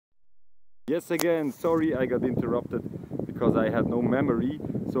Yes, again, sorry I got interrupted because I had no memory.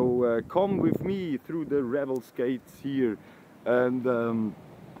 So come with me through the Rebels gates here, and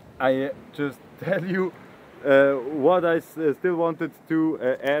I just tell you what I still wanted to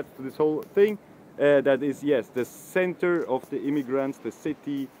add to this whole thing. That is, yes, the center of the immigrants, the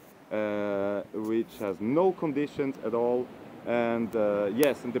city, which has no conditions at all, and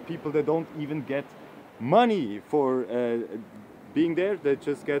yes, and the people that don't even get money for being there, they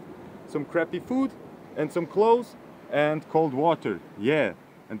just get some crappy food and some clothes and cold water. Yeah,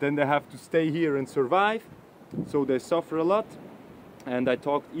 and then they have to stay here and survive, so they suffer a lot. And I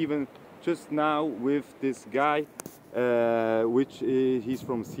talked even just now with this guy, he's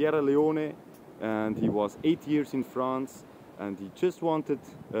from Sierra Leone, and he was 8 years in France, and he just wanted,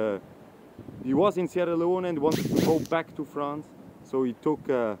 he was in Sierra Leone and wanted to go back to France, so he took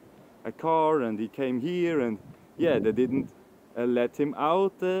a car and he came here, and yeah, they didn't let him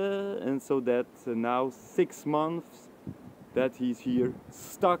out, and so that now 6 months that he's here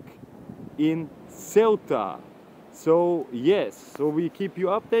stuck in Ceuta. So yes, so we keep you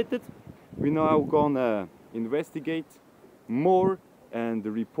updated. We're now gonna investigate more and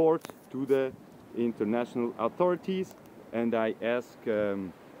report to the international authorities, and I ask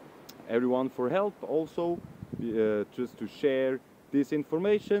everyone for help also, just to share this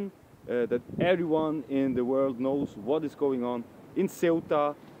information, that everyone in the world knows what is going on in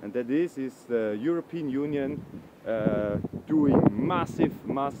Ceuta, and that this is the European Union doing massive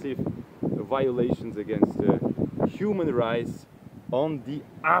violations against human rights on the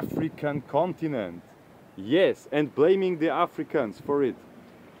African continent. Yes, and blaming the Africans for it.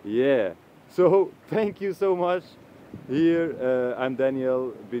 Yeah, so thank you so much. Here I'm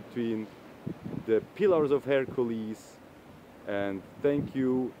Daniel between the Pillars of Hercules, and thank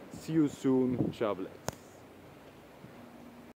you. See you soon. Ciao.